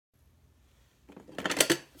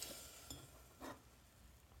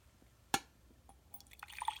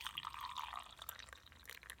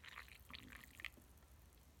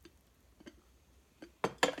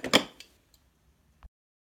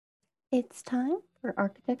It's time for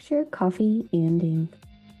architecture, coffee, and ink.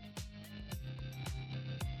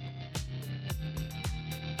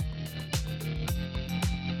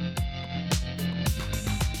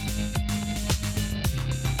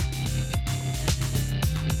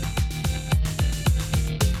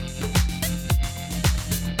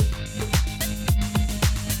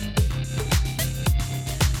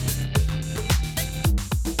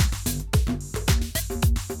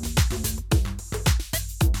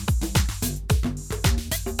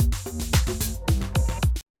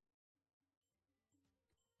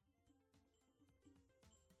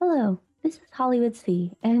 Hello, this is Hollywood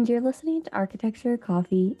C, and you're listening to Architecture,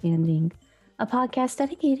 Coffee, and Ink, a podcast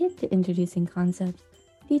dedicated to introducing concepts,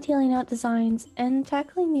 detailing out designs, and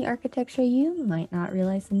tackling the architecture you might not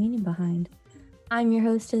realize the meaning behind. I'm your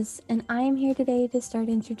hostess, and I am here today to start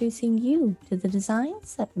introducing you to the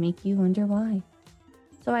designs that make you wonder why.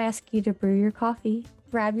 So I ask you to brew your coffee,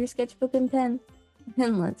 grab your sketchbook and pen,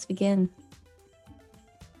 and let's begin.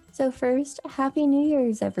 So, first, Happy New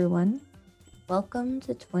Year's, everyone. Welcome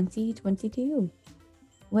to 2022.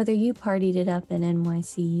 Whether you partied it up in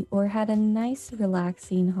NYC or had a nice,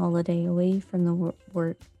 relaxing holiday away from the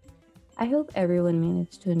work, I hope everyone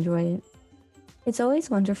managed to enjoy it. It's always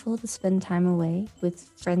wonderful to spend time away with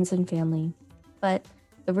friends and family, but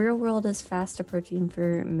the real world is fast approaching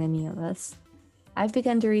for many of us. I've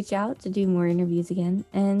begun to reach out to do more interviews again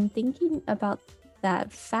and thinking about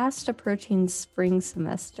that fast approaching spring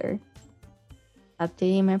semester.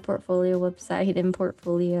 Updating my portfolio website and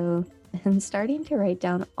portfolio, and starting to write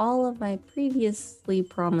down all of my previously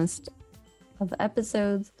promised of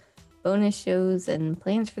episodes, bonus shows, and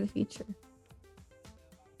plans for the future.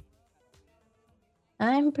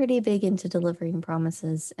 I'm pretty big into delivering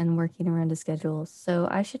promises and working around a schedule, so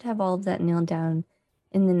I should have all of that nailed down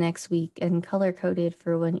in the next week and color coded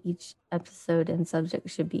for when each episode and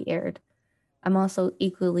subject should be aired. I'm also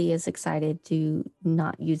equally as excited to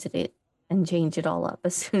not use it and change it all up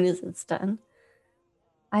as soon as it's done.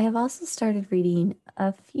 I have also started reading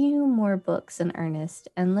a few more books in earnest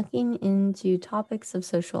and looking into topics of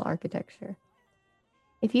social architecture.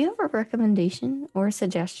 If you have a recommendation or a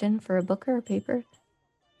suggestion for a book or a paper,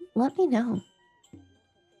 let me know.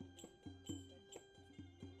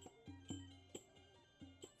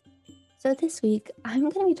 So this week, I'm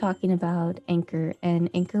going to be talking about Angkor and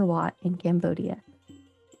Angkor Wat in Cambodia.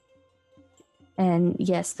 And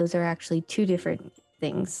yes, those are actually two different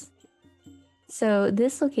things. So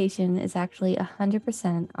this location is actually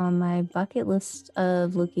 100% on my bucket list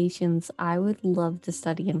of locations I would love to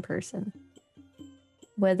study in person.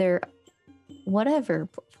 Whatever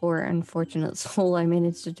poor unfortunate soul I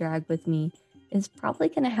managed to drag with me is probably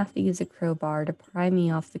going to have to use a crowbar to pry me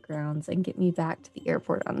off the grounds and get me back to the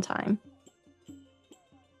airport on time.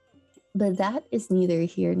 But that is neither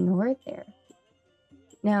here nor there.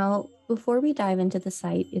 Now, before we dive into the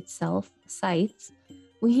sites,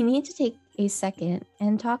 we need to take a second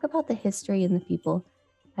and talk about the history and the people.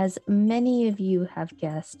 As many of you have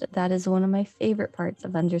guessed, that is one of my favorite parts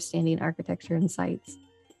of understanding architecture and sites.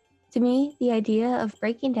 To me, the idea of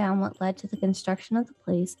breaking down what led to the construction of the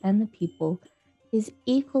place and the people is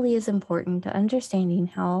equally as important to understanding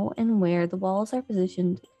how and where the walls are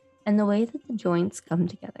positioned and the way that the joints come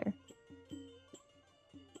together.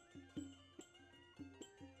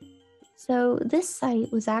 So this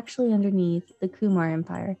site was actually underneath the Kumar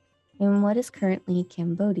Empire in what is currently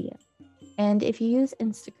Cambodia. And if you use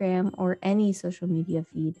Instagram or any social media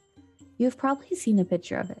feed, you've probably seen a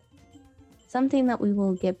picture of it. Something that we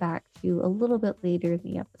will get back to a little bit later in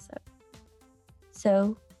the episode.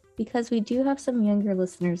 So, because we do have some younger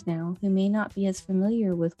listeners now who may not be as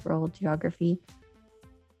familiar with world geography,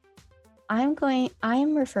 I'm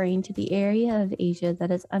referring to the area of Asia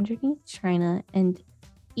that is underneath China and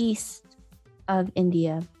east of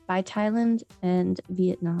India by Thailand and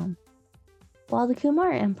Vietnam. While the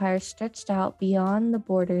Kumar Empire stretched out beyond the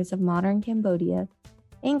borders of modern Cambodia,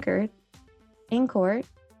 Angkor,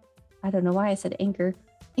 I don't know why I said Angkor,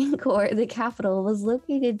 Angkor, the capital, was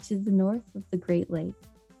located to the north of the Great Lake.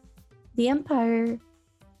 The empire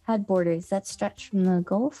had borders that stretched from the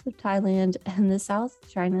Gulf of Thailand and the South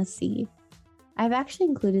China Sea. I've actually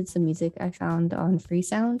included some music I found on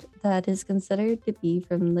Freesound that is considered to be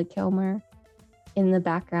from the Khmer in the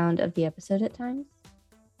background of the episode at times.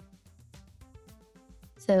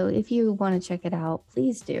 So if you want to check it out,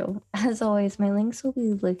 please do. As always, my links will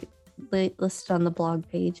be listed on the blog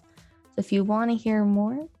page. So if you want to hear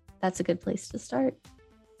more, that's a good place to start.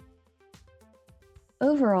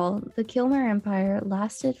 Overall, the Khmer Empire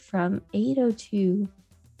lasted from 802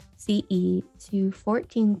 CE to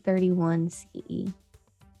 1431 CE.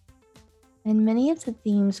 And many of the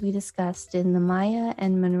themes we discussed in the Maya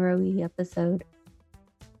and Meroe episode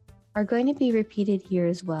are going to be repeated here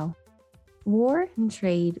as well. War and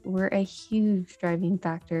trade were a huge driving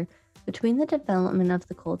factor between the development of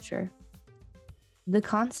the culture. The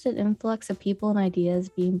constant influx of people and ideas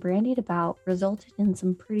being bandied about resulted in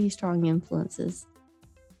some pretty strong influences.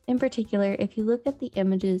 In particular, if you look at the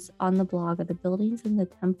images on the blog of the buildings and the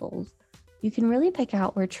temples, you can really pick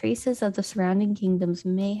out where traces of the surrounding kingdoms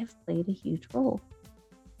may have played a huge role.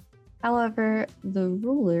 However, the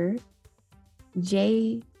ruler,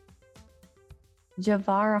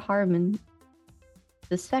 Javaharman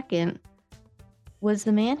II, was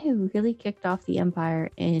the man who really kicked off the empire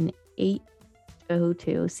in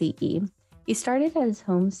 802 CE. He started at his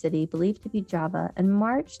home city, believed to be Java, and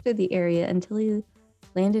marched through the area until he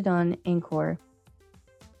landed on Angkor,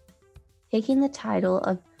 taking the title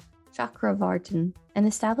of Chakravartin and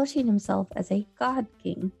establishing himself as a god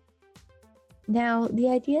king. Now, the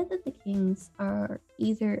idea that the kings are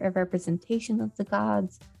either a representation of the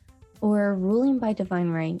gods or ruling by divine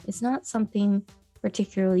right is not something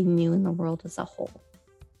particularly new in the world as a whole,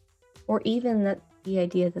 or even that the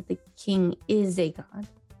idea that the king is a god.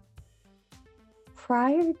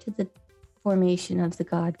 Prior to the formation of the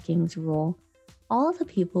god king's role, all of the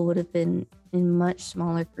people would have been in much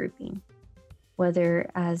smaller grouping, whether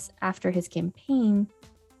as after his campaign,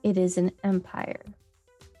 it is an empire.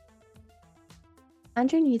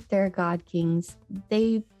 Underneath their god kings,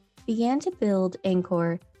 they began to build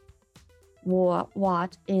Angkor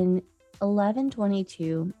Wat in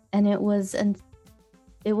 1122, and it was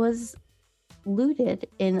looted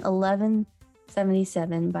in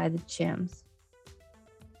 1177 by the Chams.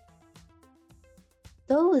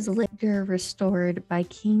 Though it was later restored by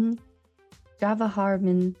King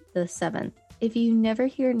Javaharman VII. If you never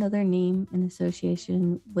hear another name in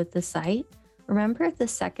association with the site, remember the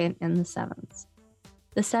second and the seventh.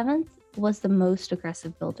 The seventh was the most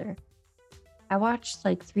aggressive builder. I watched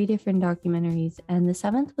like 3 different documentaries, and the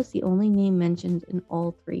seventh was the only name mentioned in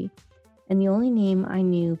all 3, and the only name I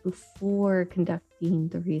knew before conducting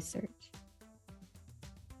the research.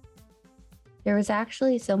 There was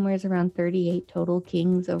actually somewhere around 38 total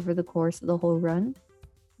kings over the course of the whole run,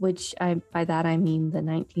 which by that I mean the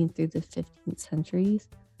 19th through the 15th centuries.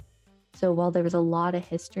 So while there was a lot of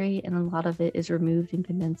history and a lot of it is removed and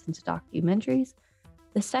condensed into documentaries,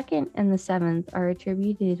 the second and the seventh are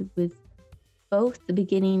attributed with both the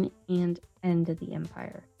beginning and end of the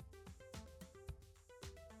empire.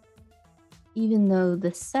 Even though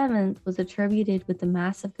the seventh was attributed with the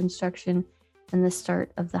massive construction and the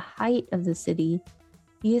start of the height of the city,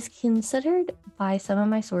 he is considered by some of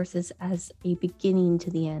my sources as a beginning to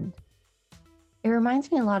the end. It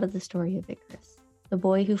reminds me a lot of the story of Icarus, the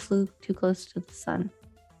boy who flew too close to the sun.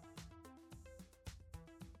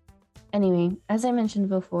 Anyway, as I mentioned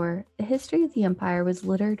before, the history of the empire was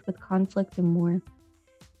littered with conflict and war.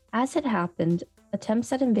 As it happened,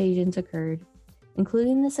 attempts at invasions occurred,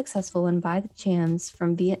 including the successful one by the Chams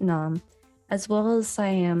from Vietnam, as well as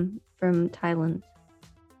Siam from Thailand.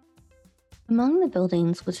 Among the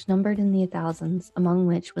buildings, which numbered in the thousands, among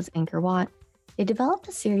which was Angkor Wat, they developed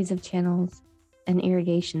a series of channels and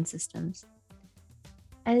irrigation systems.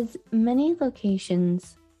 As many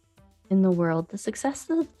locations in the world, the success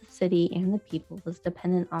of the city and the people was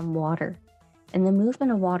dependent on water and the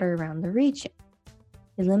movement of water around the region.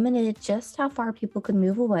 It limited just how far people could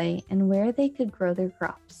move away and where they could grow their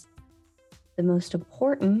crops. The most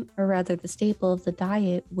important, or rather the staple of the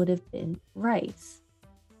diet, would have been rice.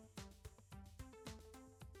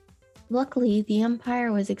 Luckily, the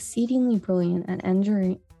empire was exceedingly brilliant at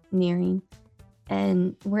engineering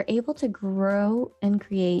and were able to grow and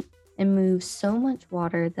create and move so much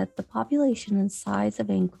water that the population and size of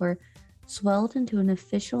Angkor swelled into an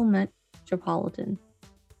official metropolitan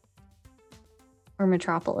or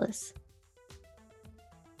metropolis.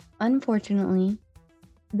 Unfortunately,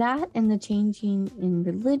 that and the changing in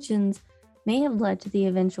religions may have led to the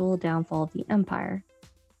eventual downfall of the empire.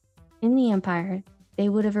 In the empire, they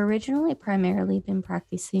would have originally primarily been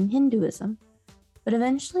practicing Hinduism, but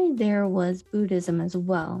eventually there was Buddhism as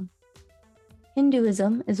well.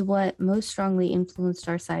 Hinduism is what most strongly influenced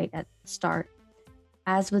our site at the start.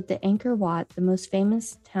 As with the Angkor Wat, the most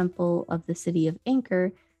famous temple of the city of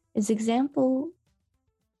Angkor is an example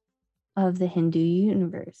of the Hindu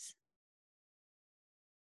universe.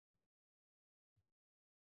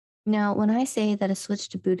 Now, when I say that a switch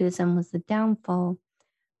to Buddhism was the downfall,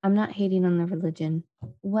 I'm not hating on the religion.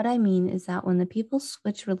 What I mean is that when the people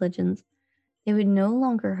switched religions, they would no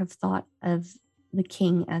longer have thought of the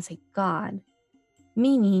king as a god,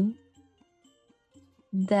 meaning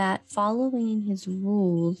that following his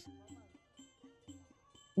rules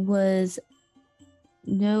was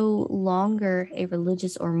no longer a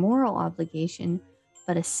religious or moral obligation,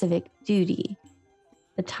 but a civic duty.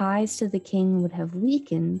 The ties to the king would have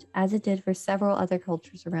weakened, as it did for several other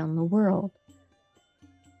cultures around the world.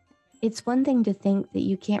 It's one thing to think that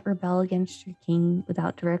you can't rebel against your king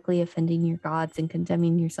without directly offending your gods and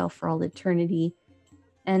condemning yourself for all eternity,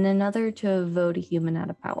 and another to vote a human out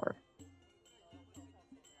of power.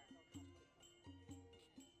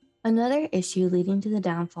 Another issue leading to the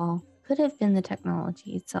downfall could have been the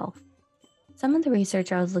technology itself. Some of the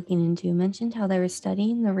research I was looking into mentioned how they were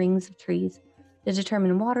studying the rings of trees to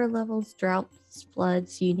determine water levels, droughts,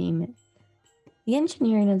 floods, you name it. The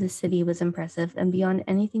engineering of the city was impressive and beyond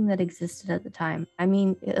anything that existed at the time. I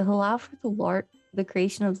mean, it allowed for the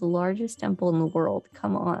creation of the largest temple in the world.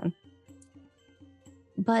 Come on.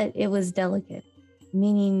 But it was delicate,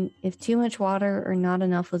 meaning if too much water or not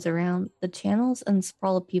enough was around, the channels and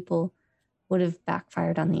sprawl of people would have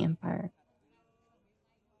backfired on the empire.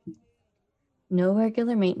 No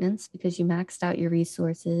regular maintenance because you maxed out your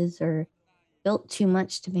resources or built too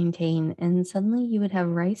much to maintain, and suddenly you would have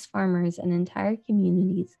rice farmers and entire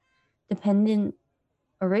communities dependent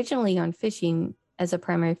originally on fishing as a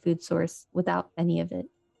primary food source without any of it.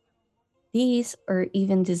 These, or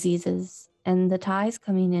even diseases, and the Thais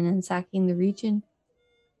coming in and sacking the region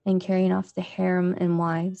and carrying off the harem and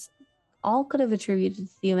wives, all could have attributed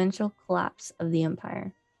to the eventual collapse of the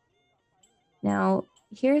empire. Now,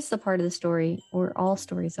 here's the part of the story, or all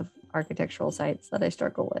stories of architectural sites, that I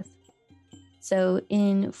struggle with. So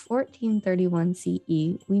in 1431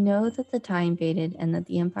 CE, we know that the Thai invaded and that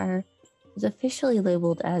the empire was officially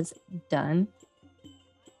labeled as done,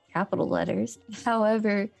 capital letters.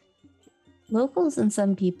 However, locals and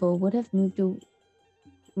some people would have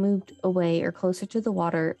moved away or closer to the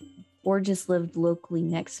water or just lived locally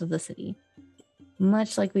next to the city,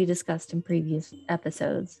 much like we discussed in previous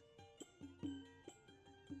episodes.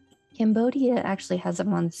 Cambodia actually has a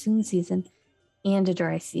monsoon season and a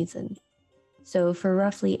dry season. So for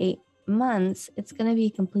roughly 8 months, it's going to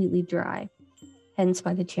be completely dry, hence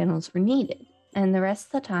why the channels were needed. And the rest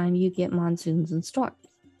of the time, you get monsoons and storms.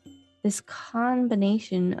 This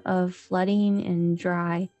combination of flooding and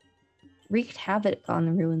dry wreaked havoc on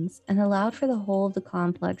the ruins and allowed for the whole of the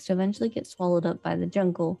complex to eventually get swallowed up by the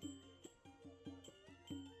jungle.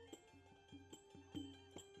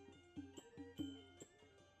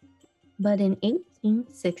 But in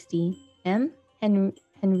 1860,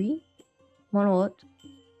 Henry Monod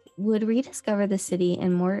would rediscover the city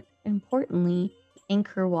and, more importantly,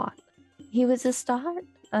 Angkor Wat. He was the start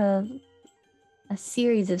of a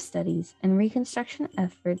series of studies and reconstruction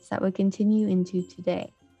efforts that would continue into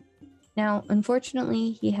today. Now,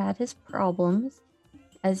 unfortunately, he had his problems,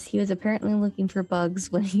 as he was apparently looking for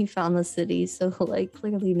bugs when he found the city, so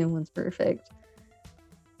clearly no one's perfect.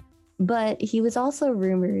 But he was also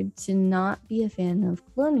rumored to not be a fan of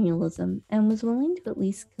colonialism and was willing to at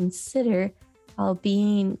least consider how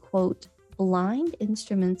being, quote, blind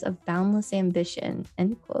instruments of boundless ambition,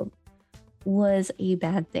 end quote, was a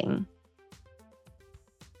bad thing.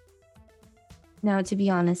 Now, to be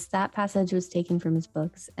honest, that passage was taken from his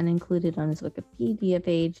books and included on his Wikipedia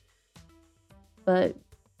page. But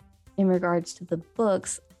in regards to the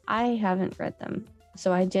books, I haven't read them,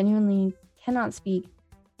 so I genuinely cannot speak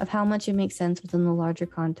of how much it makes sense within the larger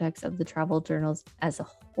context of the travel journals as a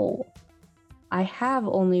whole. I have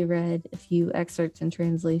only read a few excerpts and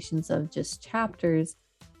translations of just chapters,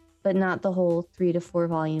 but not the whole 3 to 4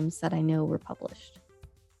 volumes that I know were published.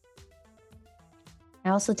 I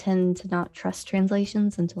also tend to not trust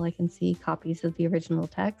translations until I can see copies of the original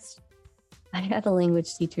text. I had a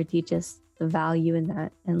language teacher teach us the value in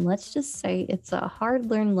that, and let's just say it's a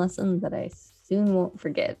hard-learned lesson that I soon won't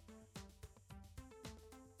forget.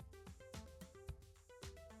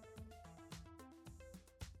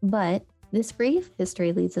 But this brief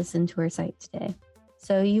history leads us into our site today.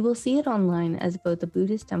 So you will see it online as both a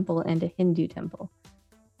Buddhist temple and a Hindu temple.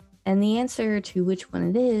 And the answer to which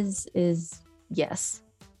one it is yes.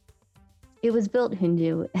 It was built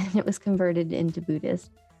Hindu and it was converted into Buddhist.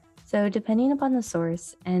 So depending upon the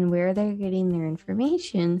source and where they're getting their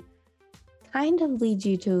information, kind of leads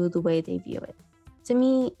you to the way they view it. To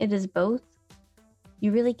me, it is both.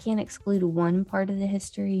 You really can't exclude one part of the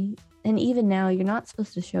history, and even now, you're not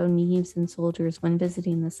supposed to show knives and soldiers when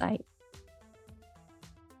visiting the site.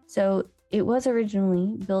 So it was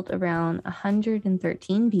originally built around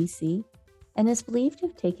 113 BC and is believed to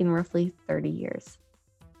have taken roughly 30 years.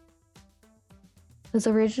 It was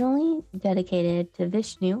originally dedicated to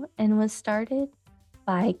Vishnu and was started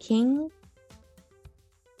by King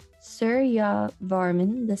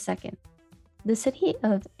Suryavarman II. The city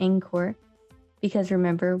of Angkor Because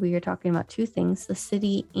remember, we are talking about two things, the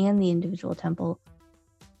city and the individual temple.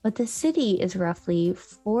 But the city is roughly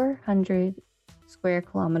 400 square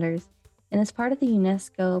kilometers and is part of the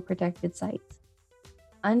UNESCO protected sites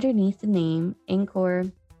underneath the name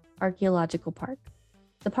Angkor Archaeological Park.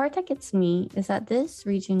 The part that gets me is that this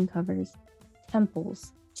region covers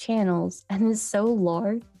temples, channels, and is so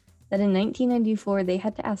large that in 1994 they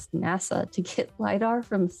had to ask NASA to get LiDAR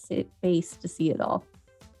from space to see it all.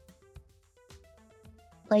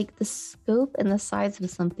 Like, the scope and the size of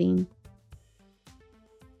something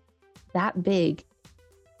that big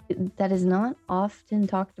that is not often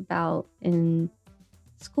talked about in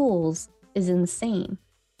schools is insane.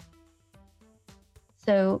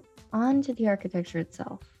 So, on to the architecture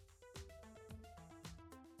itself.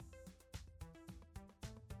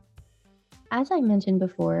 As I mentioned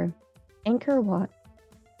before, Angkor Wat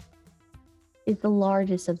is the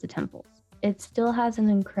largest of the temples. It still has an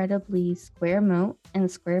incredibly square moat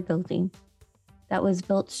and square building that was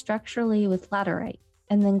built structurally with laterite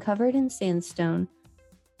and then covered in sandstone,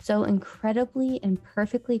 so incredibly and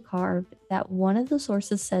perfectly carved that one of the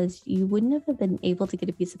sources says you wouldn't have been able to get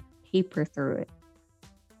a piece of paper through it.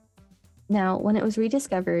 Now, when it was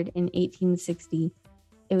rediscovered in 1860,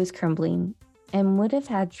 it was crumbling and would have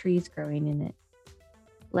had trees growing in it,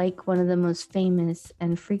 like one of the most famous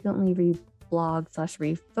and frequently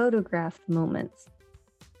reblogged/rephotographed moments.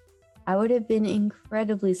 I would have been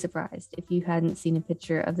incredibly surprised if you hadn't seen a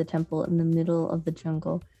picture of the temple in the middle of the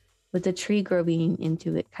jungle with a tree growing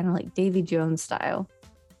into it, kind of like Davy Jones style.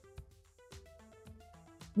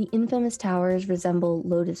 The infamous towers resemble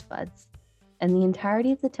lotus buds, and the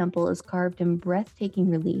entirety of the temple is carved in breathtaking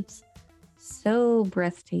reliefs. So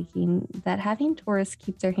breathtaking that having tourists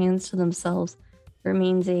keep their hands to themselves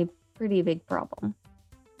remains a pretty big problem,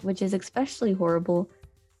 which is especially horrible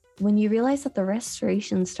when you realize that the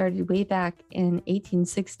restoration started way back in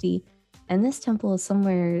 1860, and this temple is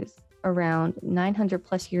somewhere around 900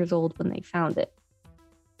 plus years old when they found it.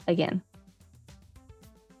 Again.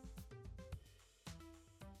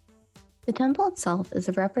 The temple itself is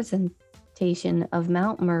a representation of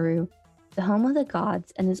Mount Meru, the home of the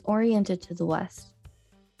gods, and is oriented to the west.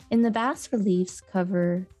 In the bas reliefs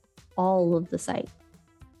cover all of the site,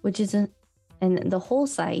 and the whole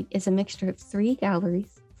site is a mixture of 3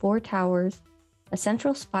 galleries, 4 towers, a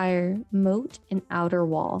central spire, moat, and outer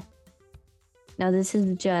wall. Now, this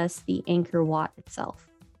is just the Angkor Wat itself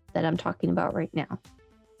that I'm talking about right now.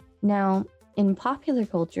 Now, in popular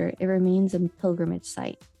culture, it remains a pilgrimage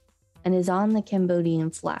site and is on the Cambodian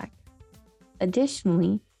flag.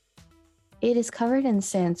 Additionally, it is covered in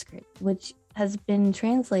Sanskrit, which has been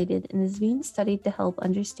translated and is being studied to help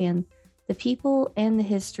understand the people and the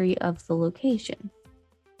history of the location.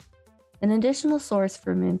 An additional source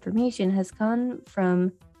for information has come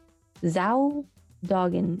from Zhao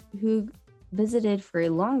Dogan, who visited for a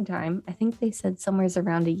long time, I think they said somewhere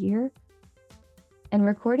around a year, and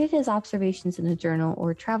recorded his observations in a journal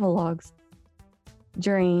or travel logs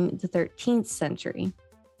during the 13th century.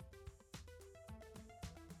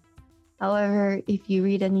 However, if you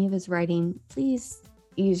read any of his writing, please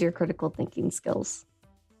use your critical thinking skills.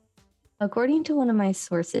 According to one of my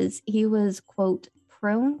sources, he was, quote,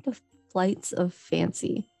 prone to flights of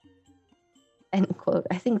fancy, end quote.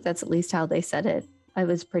 I think that's at least how they said it. It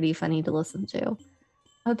was pretty funny to listen to.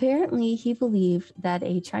 Apparently, he believed that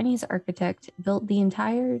a Chinese architect built the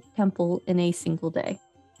entire temple in a single day.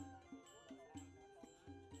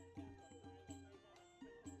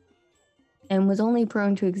 And was only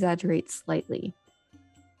prone to exaggerate slightly.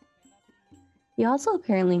 He also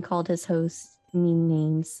apparently called his hosts mean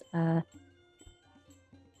names,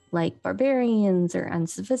 like barbarians or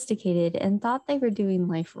unsophisticated, and thought they were doing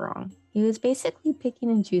life wrong. He was basically picking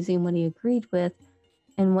and choosing what he agreed with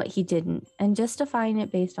and what he didn't, and justifying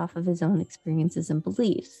it based off of his own experiences and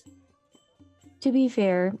beliefs. To be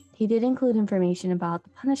fair, he did include information about the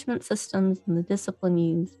punishment systems and the discipline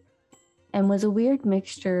used, and was a weird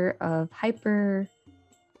mixture of hyper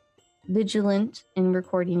vigilant in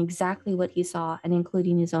recording exactly what he saw and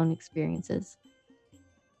including his own experiences.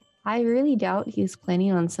 I really doubt he was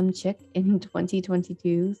planning on some chick in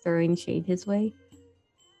 2022 throwing shade his way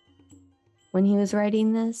when he was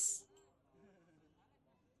writing this.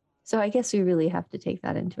 So I guess we really have to take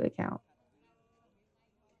that into account.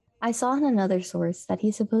 I saw in another source that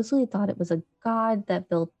he supposedly thought it was a god that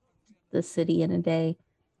built the city in a day,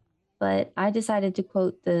 but I decided to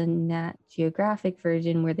quote the Nat Geographic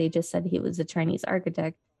version where they just said he was a Chinese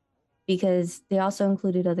architect, because they also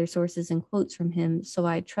included other sources and quotes from him, so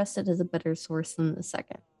I trust it as a better source than the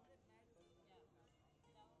second.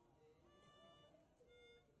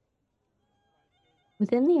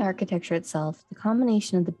 Within the architecture itself, the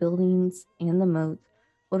combination of the buildings and the moats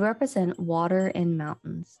would represent water and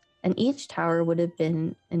mountains, and each tower would have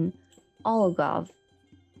been an oligov.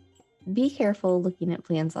 Be careful looking at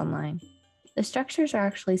plans online. The structures are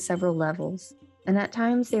actually several levels, and at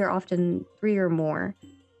times they are often 3 or more,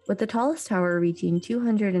 with the tallest tower reaching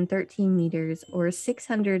 213 meters or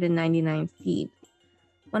 699 feet.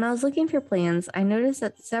 When I was looking for plans, I noticed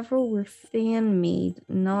that several were fan-made,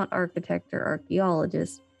 not architect or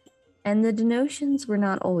archaeologists, and the denotions were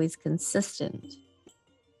not always consistent.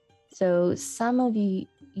 So some of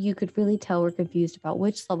you could really tell were confused about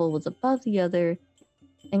which level was above the other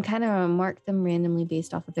and kind of marked them randomly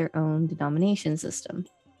based off of their own denomination system.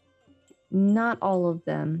 Not all of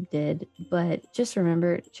them did, but just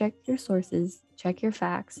remember, check your sources, check your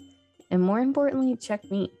facts, and more importantly, check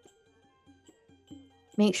me.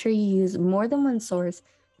 Make sure you use more than one source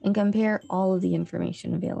and compare all of the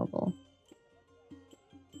information available.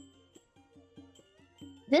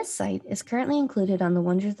 This site is currently included on the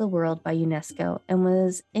Wonders of the World by UNESCO and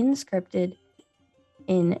was inscripted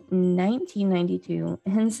in 1992,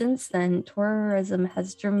 and since then, tourism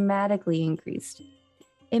has dramatically increased.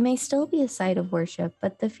 It may still be a site of worship,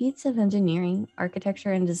 but the feats of engineering,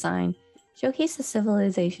 architecture, and design showcase a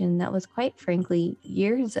civilization that was, quite frankly,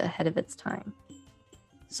 years ahead of its time.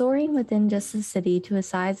 Soaring within just the city to a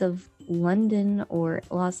size of London or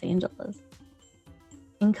Los Angeles.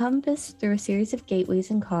 Encompassed through a series of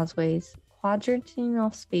gateways and causeways, quadranting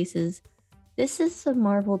off spaces, this is a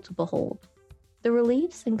marvel to behold. The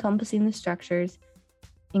reliefs encompassing the structures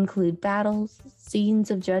include battles, scenes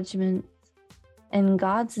of judgment, and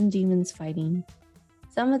gods and demons fighting.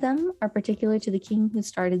 Some of them are particular to the king who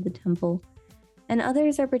started the temple, and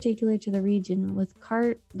others are particular to the religion with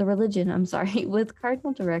cardinal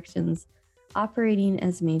directions operating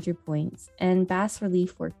as major points and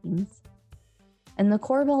bas-relief workings. And the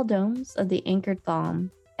Corbel domes of the anchored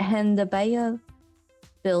Thom and the Baia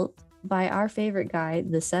built by our favorite guy,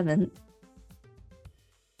 the Seventh.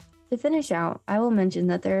 To finish out, I will mention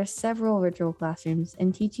that there are several virtual classrooms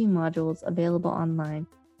and teaching modules available online.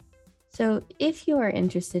 So if you are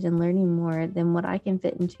interested in learning more than what I can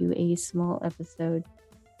fit into a small episode,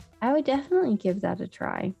 I would definitely give that a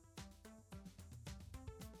try.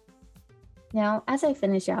 Now, as I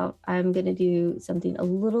finish out, I'm going to do something a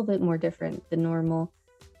little bit more different than normal.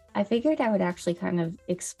 I figured I would actually kind of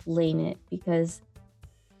explain it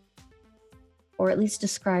or at least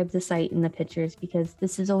describe the site in the pictures, because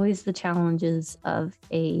this is always the challenges of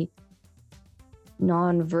a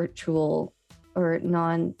non-virtual or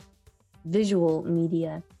non-visual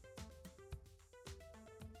media.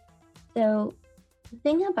 So the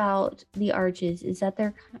thing about the arches is that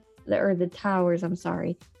the towers,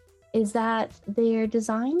 is that they're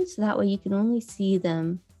designed so that way you can only see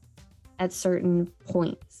them at certain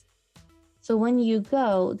points. So when you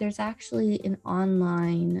go, there's actually an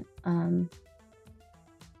online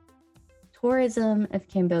Tourism of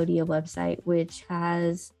Cambodia website, which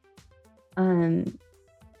has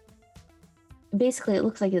basically it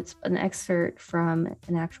looks like it's an excerpt from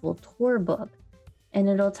an actual tour book, and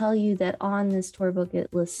it'll tell you that on this tour book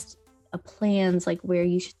it lists plans like where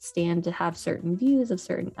you should stand to have certain views of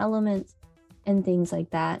certain elements and things like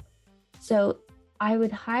that. So I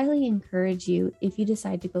would highly encourage you, if you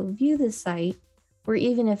decide to go view this site, or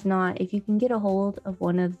even if not, if you can get a hold of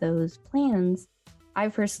one of those plans. I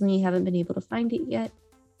personally haven't been able to find it yet.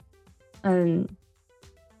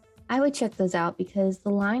 I would check those out because the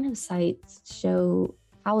line of sights show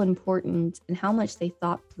how important and how much they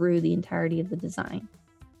thought through the entirety of the design.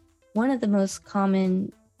 One of the most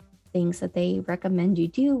common things that they recommend you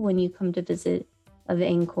do when you come to visit of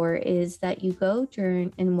Angkor is that you go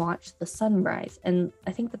during and watch the sunrise. And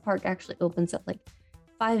I think the park actually opens at like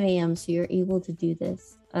 5 a.m. so you're able to do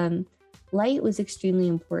this. Light was extremely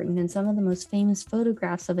important, and some of the most famous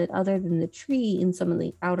photographs of it, other than the tree in some of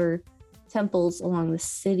the outer temples along the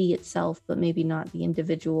city itself, but maybe not the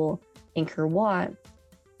individual Angkor Wat,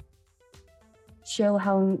 show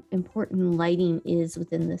how important lighting is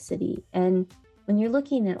within the city. And when you're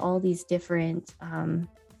looking at all these different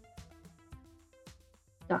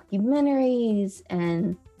documentaries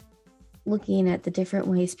and looking at the different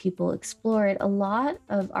ways people explore it, a lot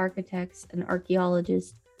of architects and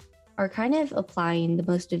archaeologists are kind of applying the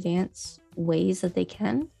most advanced ways that they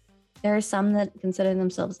can. There are some that consider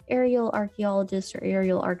themselves aerial archaeologists or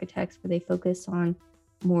aerial architects, where they focus on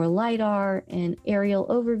more LiDAR and aerial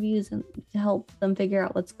overviews and to help them figure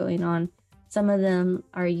out what's going on. Some of them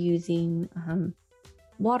are using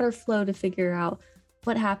water flow to figure out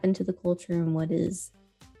what happened to the culture and what is.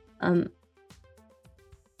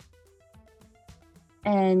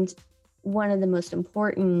 And one of the most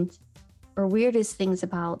important or weirdest things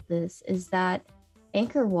about this is that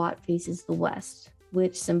Angkor Wat faces the west,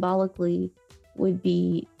 which symbolically would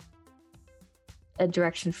be a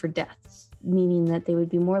direction for deaths, meaning that they would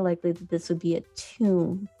be more likely that this would be a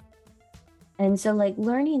tomb. And so, like,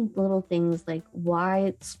 learning little things like why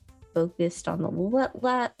it's focused on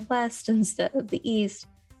the west instead of the east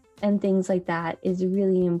and things like that is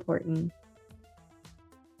really important.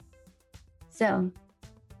 So,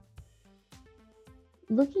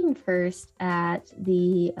 looking first at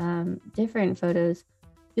the different photos,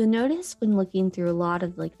 you'll notice when looking through a lot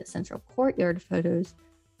of like the central courtyard photos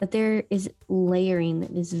that there is layering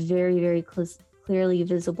that is very, very clearly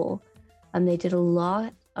visible. They did a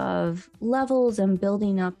lot of levels and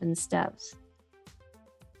building up and steps.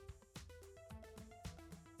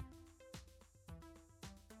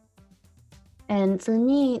 And for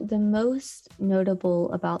me, the most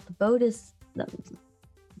notable about the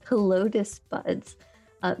lotus buds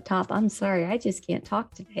up top, I'm sorry, I just can't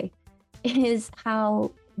talk today, is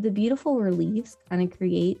how the beautiful reliefs kind of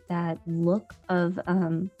create that look of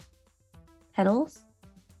petals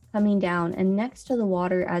coming down and next to the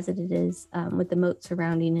water as it is with the moat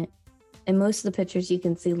surrounding it. In most of the pictures, you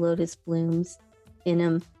can see lotus blooms in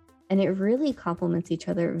them, and it really complements each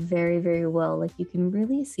other very, very well. Like, you can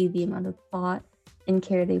really see the amount of thought and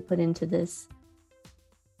care they put into this.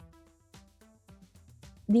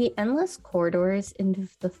 The endless corridors in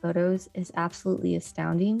the photos is absolutely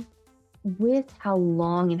astounding with how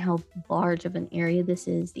long and how large of an area this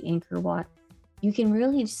is, the Angkor Wat. You can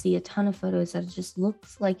really see a ton of photos that just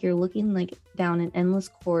looks like you're looking like down an endless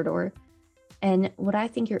corridor. And what I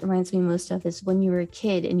think it reminds me most of is when you were a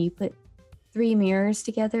kid and you put 3 mirrors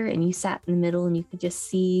together and you sat in the middle and you could just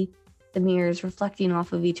see the mirrors reflecting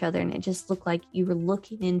off of each other, and it just looked like you were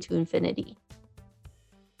looking into infinity.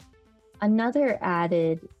 Another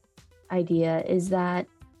added idea is that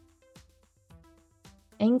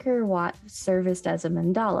Angkor Wat serviced as a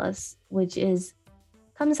mandalas, which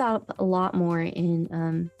comes out a lot more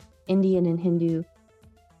in Indian and Hindu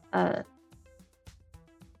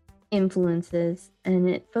influences, and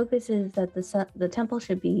it focuses that the temple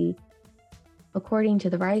should be according to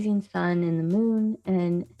the rising sun and the moon,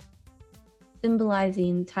 and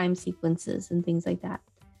symbolizing time sequences and things like that.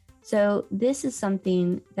 So this is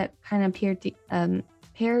something that kind of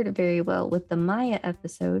paired very well with the Maya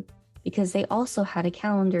episode, because they also had a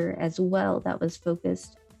calendar as well that was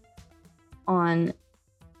focused on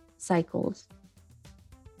cycles.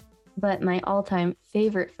 But my all-time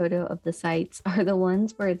favorite photo of the sites are the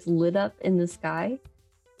ones where it's lit up in the sky.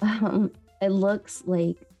 It looks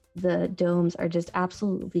like the domes are just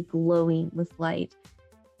absolutely glowing with light,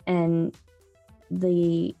 and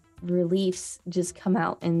the reliefs just come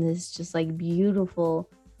out in this just like beautiful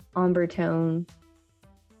umber tone.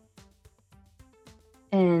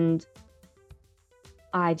 And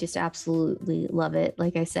I just absolutely love it.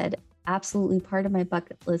 Like I said, absolutely part of my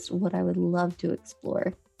bucket list, what I would love to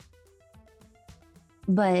explore.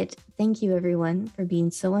 But thank you everyone for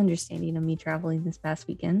being so understanding of me traveling this past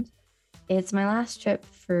weekend. It's my last trip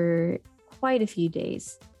for quite a few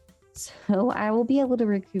days, so I will be able to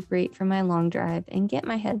recuperate from my long drive and get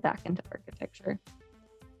my head back into architecture.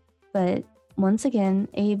 But once again,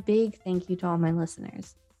 a big thank you to all my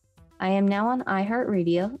listeners. I am now on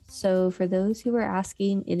iHeartRadio, so for those who are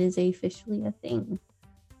asking, it is officially a thing.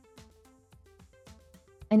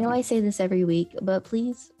 I know I say this every week, but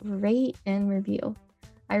please rate and review.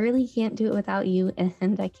 I really can't do it without you,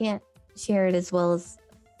 and I can't share it as well as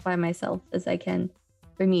by myself as I can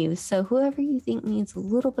from you. So whoever you think needs a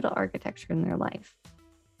little bit of architecture in their life.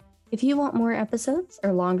 If you want more episodes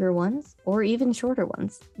or longer ones, or even shorter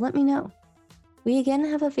ones, let me know. We again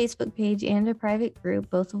have a Facebook page and a private group,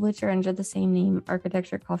 both of which are under the same name,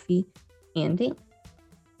 Architecture Coffee and Ink.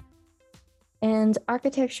 And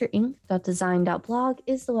architectureinc.design.blog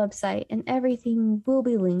is the website, and everything will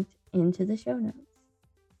be linked into the show notes.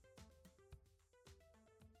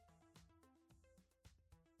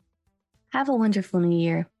 Have a wonderful new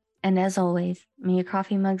year, and as always, may your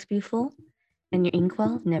coffee mugs be full and your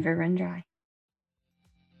inkwell never run dry.